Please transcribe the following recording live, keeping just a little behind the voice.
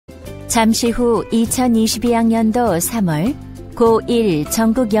잠시 후 2022학년도 3월 고1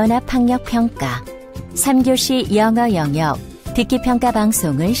 전국연합학력평가 3교시 영어영역 듣기평가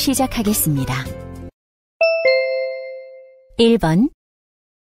방송을 시작하겠습니다. 1번.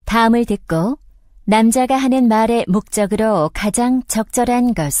 다음을 듣고 남자가 하는 말의 목적으로 가장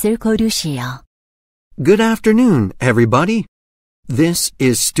적절한 것을 고르시오. Good afternoon, everybody. This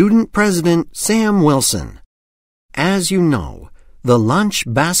is Student President Sam Wilson. As you know, the Lunch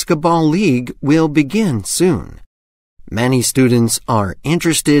Basketball League will begin soon. Many students are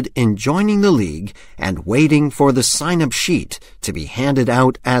interested in joining the league and waiting for the sign-up sheet to be handed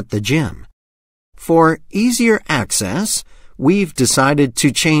out at the gym. For easier access, we've decided to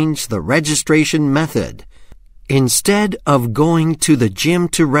change the registration method. Instead of going to the gym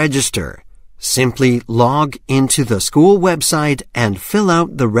to register, simply log into the school website and fill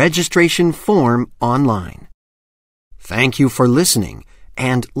out the registration form online. Thank you for listening,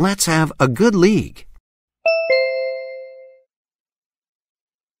 and let's have a good league.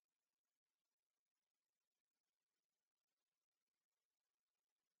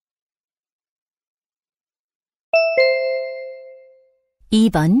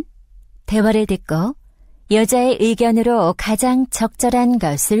 (2번) 대화를 듣고 여자의 의견으로 가장 적절한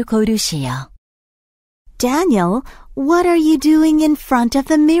것을 고르시오. Daniel, what are you doing in front of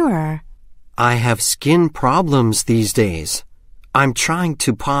the mirror? I have skin problems these days. I'm trying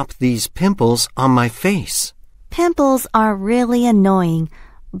to pop these pimples on my face. Pimples are really annoying,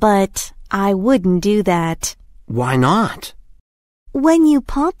 but I wouldn't do that. Why not? When you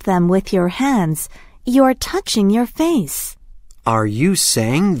pop them with your hands, you're touching your face. Are you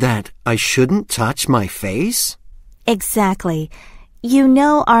saying that I shouldn't touch my face? Exactly. You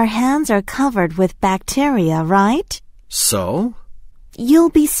know our hands are covered with bacteria, right? So? You'll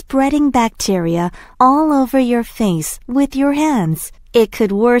be spreading bacteria all over your face with your hands. It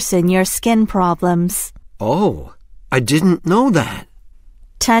could worsen your skin problems. Oh, I didn't know that.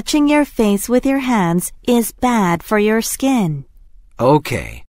 Touching your face with your hands is bad for your skin.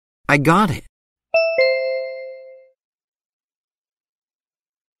 Okay, I got it.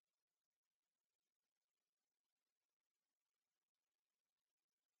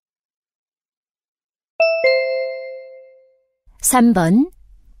 (3번)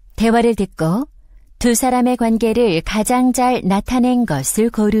 대화를 듣고 두 사람의 관계를 가장 잘 나타낸 것을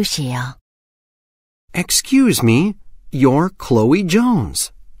고르시오. Excuse me, you're Chloe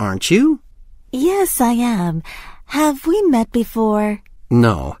Jones, aren't you? Yes, I am. Have we met before?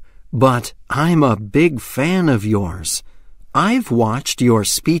 No, but I'm a big fan of yours. I've watched your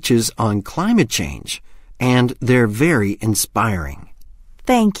speeches on climate change, and they're very inspiring.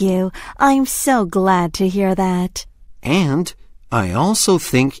 Thank you. I'm so glad to hear that. And I also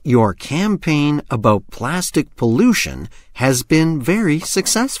think your campaign about plastic pollution has been very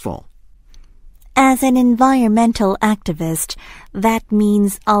successful. As an environmental activist, that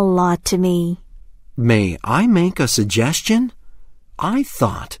means a lot to me. May I make a suggestion? I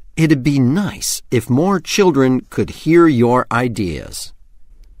thought it'd be nice if more children could hear your ideas.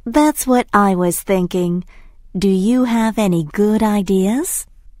 That's what I was thinking. Do you have any good ideas?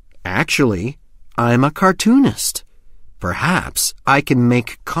 Actually, I'm a cartoonist. Perhaps I can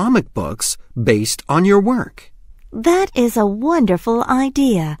make comic books based on your work. That is a wonderful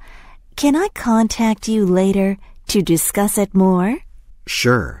idea. Can I contact you later to discuss it more?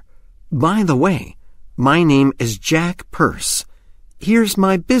 Sure. By the way, my name is Jack Purse. Here's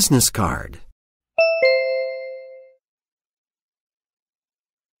my business card.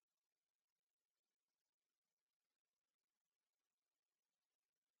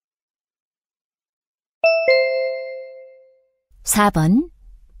 (4번)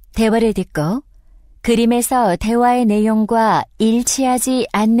 대화를 듣고 그림에서 대화의 내용과 일치하지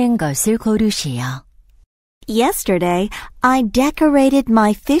않는 것을 고르시오. Yesterday, I decorated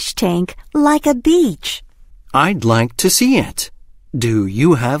my fish tank like a beach. I'd like to see it. Do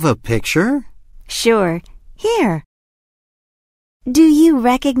you have a picture? Sure. Here. Do you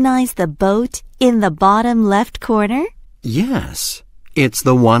recognize the boat in the bottom left corner? Yes. It's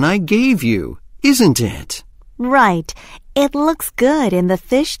the one I gave you, isn't it? Right. It looks good in the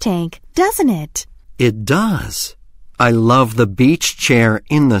fish tank, doesn't it? It does. I love the beach chair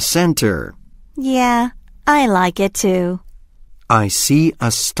in the center. Yeah, I like it too. I see a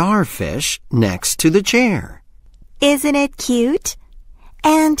starfish next to the chair. Isn't it cute?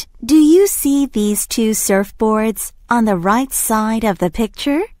 And do you see these two surfboards on the right side of the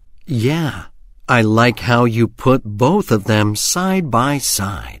picture? Yeah, I like how you put both of them side by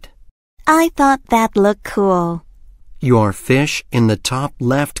side. I thought that looked cool. Your fish in the top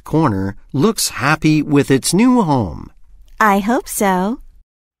left corner looks happy with its new home. I hope so.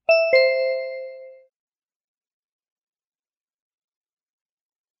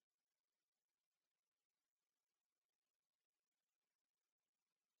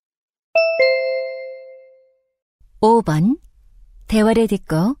 5번. 대화를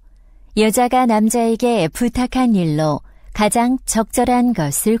듣고 여자가 남자에게 부탁한 일로 가장 적절한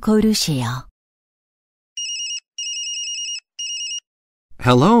것을 고르시오.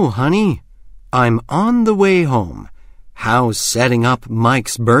 Hello, honey. I'm on the way home. How's setting up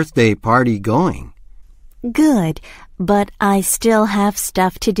Mike's birthday party going? Good, but I still have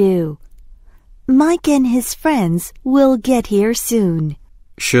stuff to do. Mike and his friends will get here soon.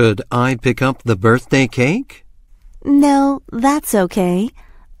 Should I pick up the birthday cake? No, that's okay.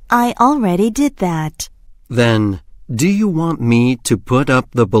 I already did that. Then, do you want me to put up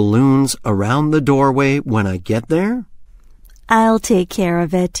the balloons around the doorway when I get there? I'll take care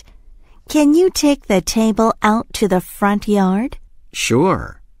of it. Can you take the table out to the front yard?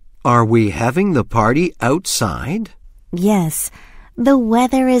 Sure. Are we having the party outside? Yes. The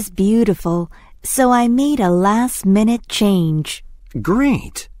weather is beautiful, so I made a last-minute change.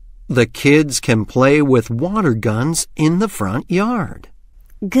 Great. The kids can play with water guns in the front yard.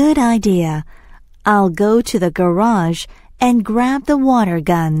 Good idea. I'll go to the garage and grab the water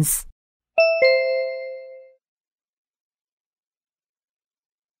guns.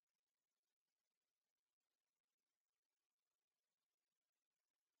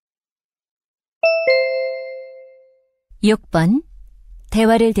 (6번)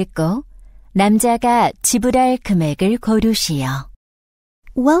 대화를 듣고 남자가 지불할 금액을 고르시오.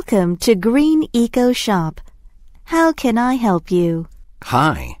 Welcome to Green Eco Shop. How can I help you?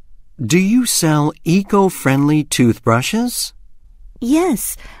 Hi. Do you sell eco-friendly toothbrushes?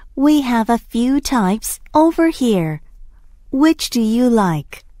 Yes, we have a few types over here. Which do you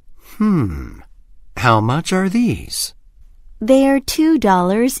like? How much are these? They're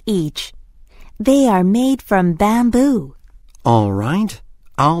 $2 each. They are made from bamboo. All right.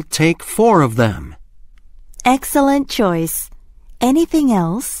 I'll take 4 of them. Excellent choice. Anything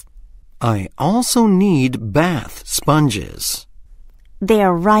else? I also need bath sponges.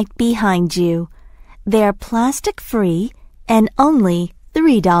 They're right behind you. They're plastic-free and only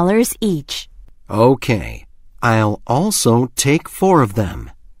 $3 each. Okay. I'll also take 4 of them.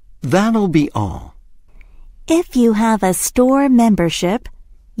 That'll be all. If you have a store membership,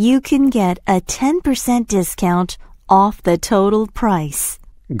 you can get a 10% discount off the total price.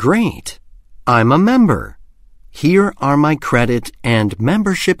 Great. I'm a member. Here are my credit and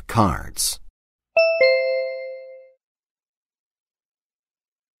membership cards.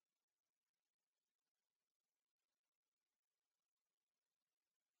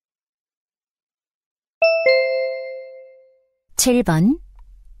 (7번)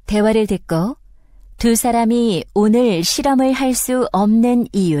 대화를 듣고 두 사람이 오늘 실험을 할 수 없는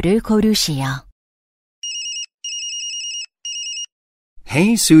이유를 고르시오.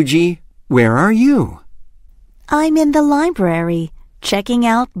 Hey, Suji. Where are you? I'm in the library, checking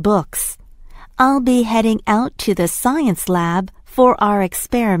out books. I'll be heading out to the science lab for our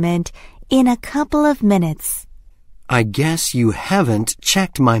experiment in a couple of minutes. I guess you haven't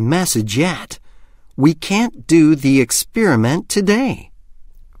checked my message yet. We can't do the experiment today.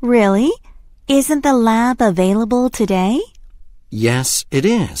 Really? Isn't the lab available today? Yes, it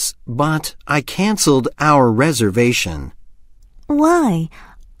is, but I canceled our reservation. Why?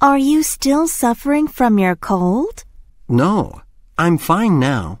 Are you still suffering from your cold? No, I'm fine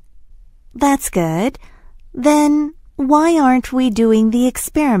now. That's good. Then why aren't we doing the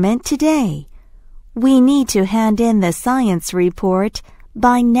experiment today? We need to hand in the science report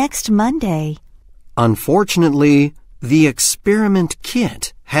by next Monday. Unfortunately, the experiment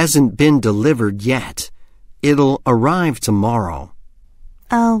kit hasn't been delivered yet. It'll arrive tomorrow.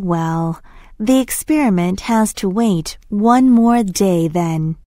 Oh, well, the experiment has to wait one more day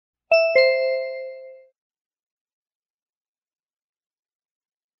then.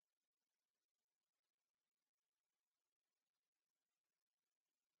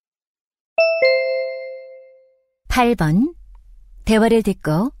 (8번) 대화를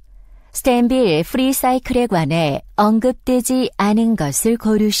듣고 스탠빌 프리사이클에 관해 언급되지 않은 것을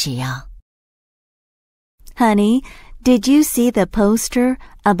고르시오. Honey, did you see the poster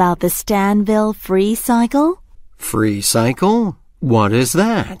about the Stanville Free Cycle? Free cycle? What is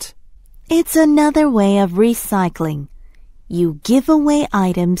that? It's another way of recycling. You give away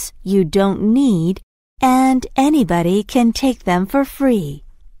items you don't need, and anybody can take them for free.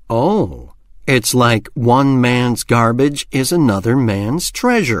 Oh, it's like one man's garbage is another man's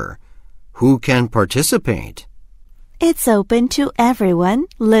treasure. Who can participate? It's open to everyone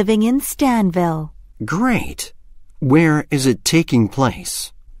living in Stanville. Great. Where is it taking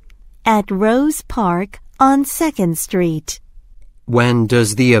place? At Rose Park on 2nd Street. When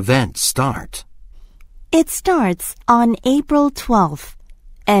does the event start? It starts on April 12th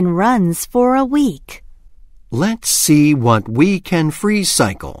and runs for a week. Let's see what we can free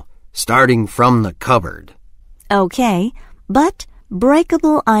cycle, starting from the cupboard. Okay, but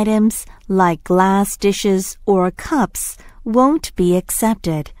breakable items like glass dishes or cups won't be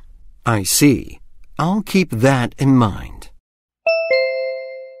accepted. I see. I'll keep that in mind.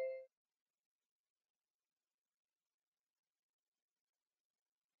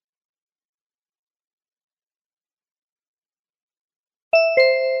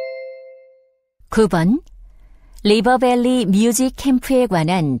 (9번) 리버밸리 뮤직 캠프에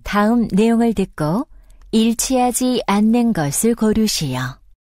관한 다음 내용을 듣고 일치하지 않는 것을 고르시오.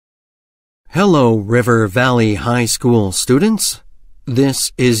 Hello, River Valley High School students.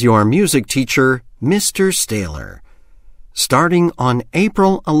 This is your music teacher, Mr. Staler. Starting on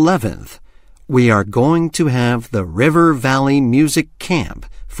April 11th, we are going to have the River Valley Music Camp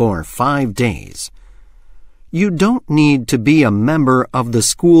for 5 days. You don't need to be a member of the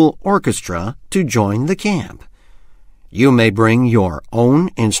school orchestra to join the camp. You may bring your own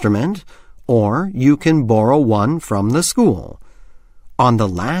instrument, or you can borrow one from the school. On the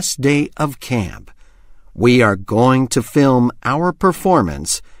last day of camp, we are going to film our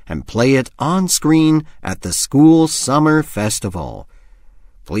performance and play it on screen at the school summer festival.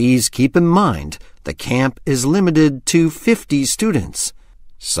 Please keep in mind the camp is limited to 50 students.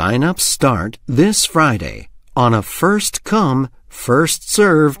 Sign-ups start this Friday on a first-come,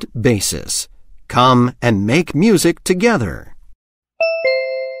 first-served basis. Come and make music together.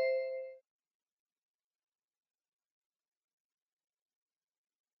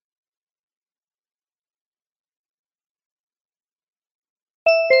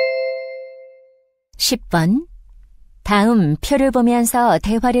 (10번) 다음 표를 보면서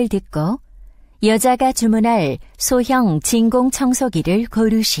대화를 듣고 여자가 주문할 소형 진공 청소기를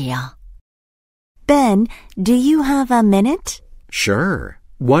고르시오. Ben, do you have a minute? Sure.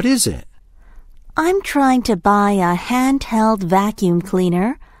 What is it? I'm trying to buy a handheld vacuum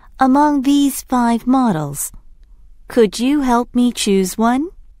cleaner among these 5 models. Could you help me choose one?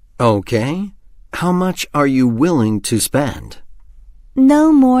 Okay. How much are you willing to spend?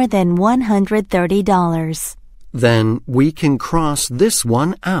 No more than $130. Then we can cross this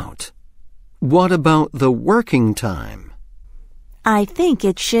one out. What about the working time? I think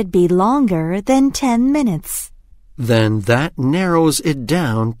it should be longer than 10 minutes. Then that narrows it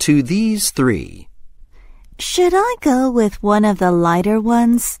down to these 3. Should I go with one of the lighter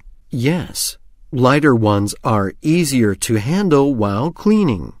ones? Yes. Lighter ones are easier to handle while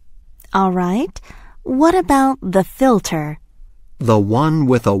cleaning. All right. What about the filter? The one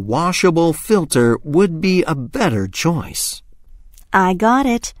with a washable filter would be a better choice. I got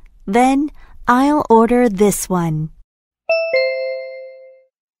it. Then I'll order this one.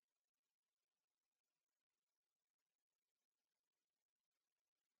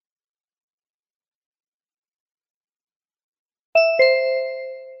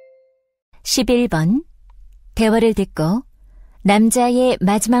 (11번) 대화를 듣고 남자의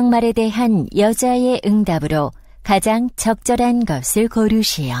마지막 말에 대한 여자의 응답으로 가장 적절한 것을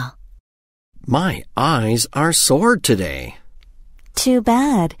고르시오. My eyes are sore today. Too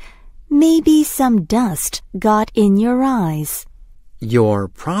bad. Maybe some dust got in your eyes. You're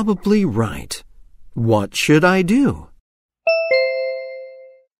probably right. What should I do?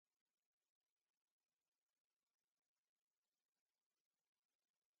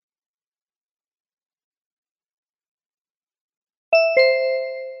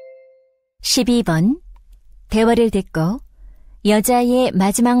 (12번) 대화를 듣고 여자의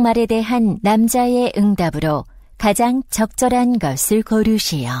마지막 말에 대한 남자의 응답으로 가장 적절한 것을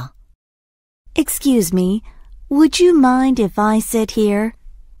고르시오. Excuse me, would you mind if I sit here?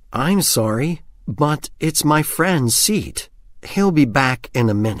 I'm sorry, but it's my friend's seat. He'll be back in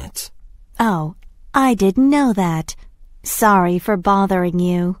a minute. Oh, I didn't know that. Sorry for bothering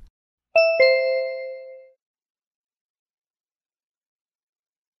you.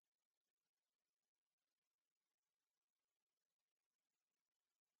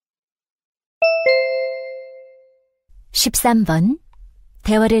 (13번)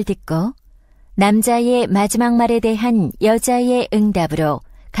 대화를 듣고 남자의 마지막 말에 대한 여자의 응답으로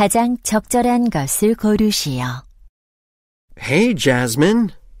가장 적절한 것을 고르시오. Hey,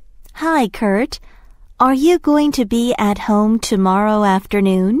 Jasmine. Hi, Kurt. Are you going to be at home tomorrow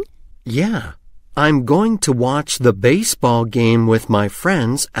afternoon? Yeah, I'm going to watch the baseball game with my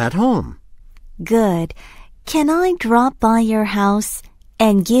friends at home. Good. Can I drop by your house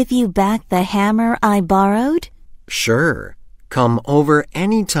and give you back the hammer I borrowed? Sure. Come over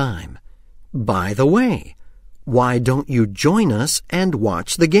anytime. By the way, why don't you join us and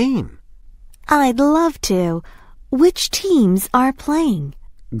watch the game? I'd love to. Which teams are playing?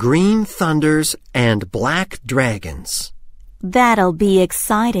 green thunders and black dragons. That'll be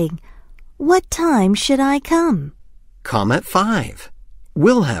exciting. What time should I come? Come at 5.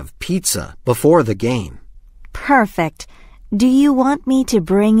 We'll have pizza before the game. Perfect. Do you want me to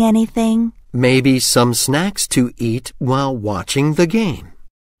bring anything? Maybe some snacks to eat while watching the game.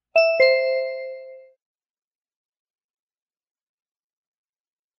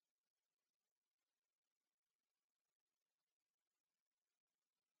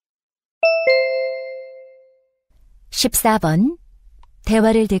 (14번)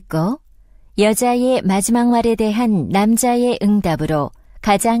 대화를 듣고 여자의 마지막 말에 대한 남자의 응답으로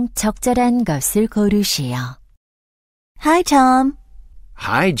가장 적절한 것을 고르시오. Hi, Tom.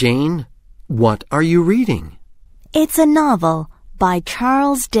 Hi, Jane. What are you reading? It's a novel by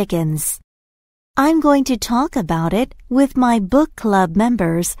Charles Dickens. I'm going to talk about it with my book club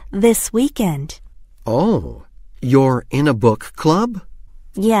members this weekend. Oh, you're in a book club?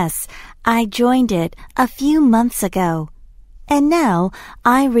 Yes, I joined it a few months ago, and now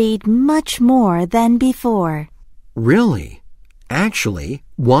I read much more than before. Really? Actually,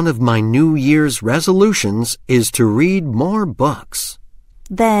 one of my New Year's resolutions is to read more books.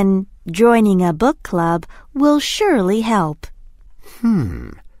 Then joining a book club will surely help.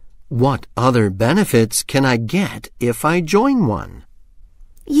 What other benefits can I get if I join one?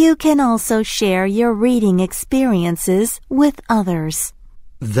 You can also share your reading experiences with others.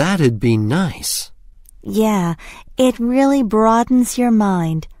 That'd be nice. Yeah, it really broadens your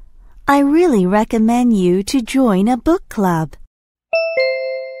mind. I really recommend you to join a book club.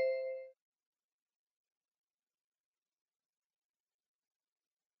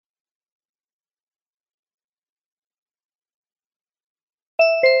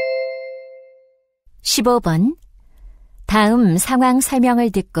 (15번) 다음 상황 설명을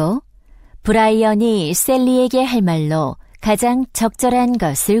듣고 브라이언이 셀리에게 할 말로 가장 적절한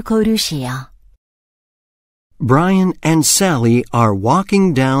것을 고르시오. Brian and Sally are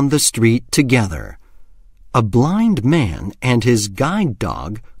walking down the street together. A blind man and his guide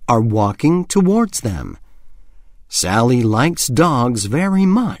dog are walking towards them. Sally likes dogs very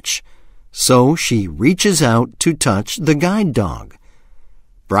much, so she reaches out to touch the guide dog.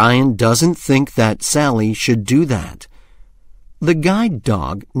 Brian doesn't think that Sally should do that. The guide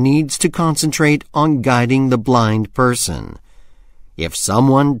dog needs to concentrate on guiding the blind person. If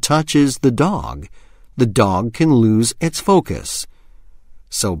someone touches the dog can lose its focus.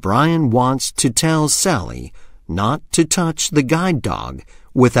 So Brian wants to tell Sally not to touch the guide dog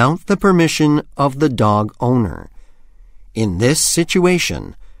without the permission of the dog owner. In this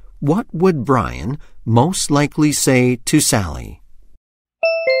situation, what would Brian most likely say to Sally?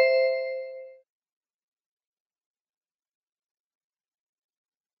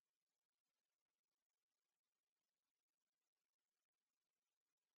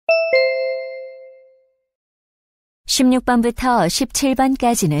 (16번부터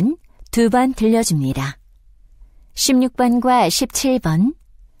 17번까지는 2번 들려줍니다. 16번과 17번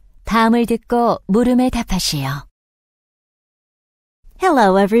다음을 듣고 물음에 답하시오.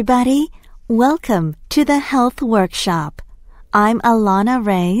 Hello, everybody. Welcome to the Health Workshop. I'm Alana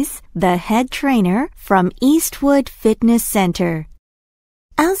Reyes, the head trainer from Eastwood Fitness Center.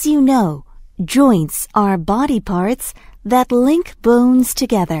 As you know, joints are body parts that link bones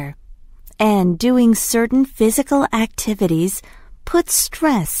together. And doing certain physical activities puts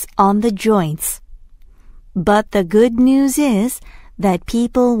stress on the joints. But the good news is that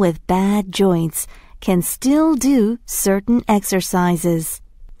people with bad joints can still do certain exercises.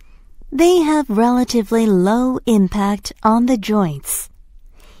 They have relatively low impact on the joints.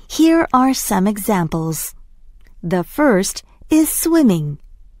 Here are some examples. The first is swimming.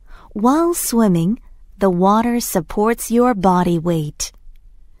 While swimming, the water supports your body weight.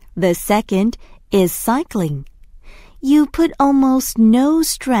 The second is cycling. You put almost no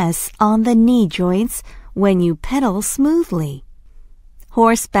stress on the knee joints when you pedal smoothly.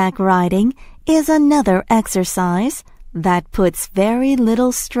 Horseback riding is another exercise that puts very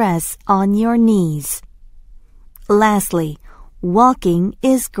little stress on your knees. Lastly, walking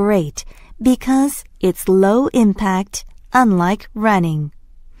is great because it's low impact, unlike running.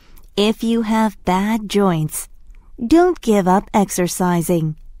 If you have bad joints, don't give up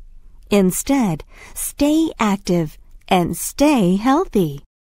exercising. Instead, stay active and stay healthy.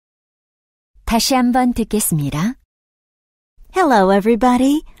 다시 한번 듣겠습니다. Hello,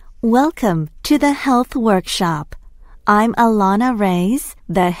 everybody. Welcome to the Health Workshop. I'm Alana Reyes,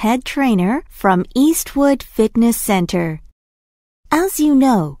 the head trainer from Eastwood Fitness Center. As you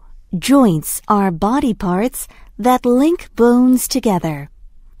know, joints are body parts that link bones together.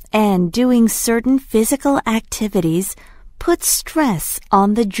 And doing certain physical activities puts stress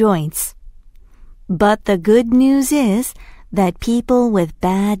on the joints. But the good news is that people with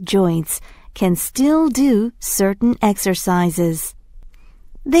bad joints can still do certain exercises.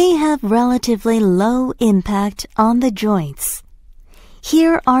 They have relatively low impact on the joints.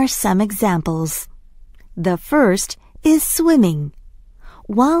 Here are some examples. The first is swimming.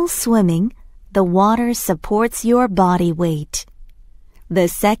 While swimming, the water supports your body weight. The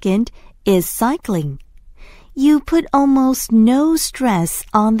second is cycling. You put almost no stress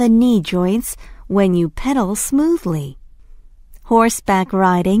on the knee joints when you pedal smoothly. Horseback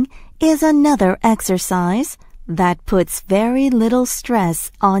riding is another exercise that puts very little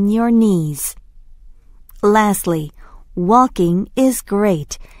stress on your knees. Lastly, walking is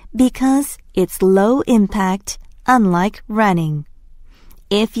great because it's low impact, unlike running.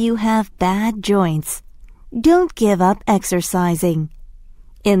 If you have bad joints, don't give up exercising.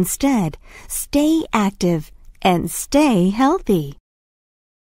 Instead, stay active and stay healthy.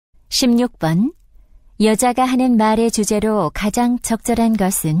 16번. 여자가 하는 말의 주제로 가장 적절한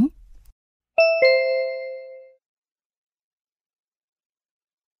것은?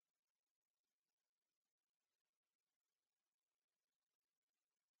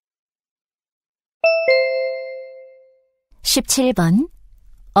 (17번)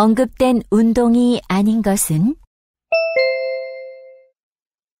 언급된 운동이 아닌 것은?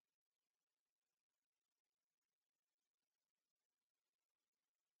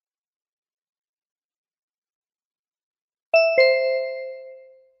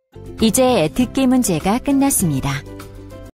 이제 듣기 문제가 끝났습니다.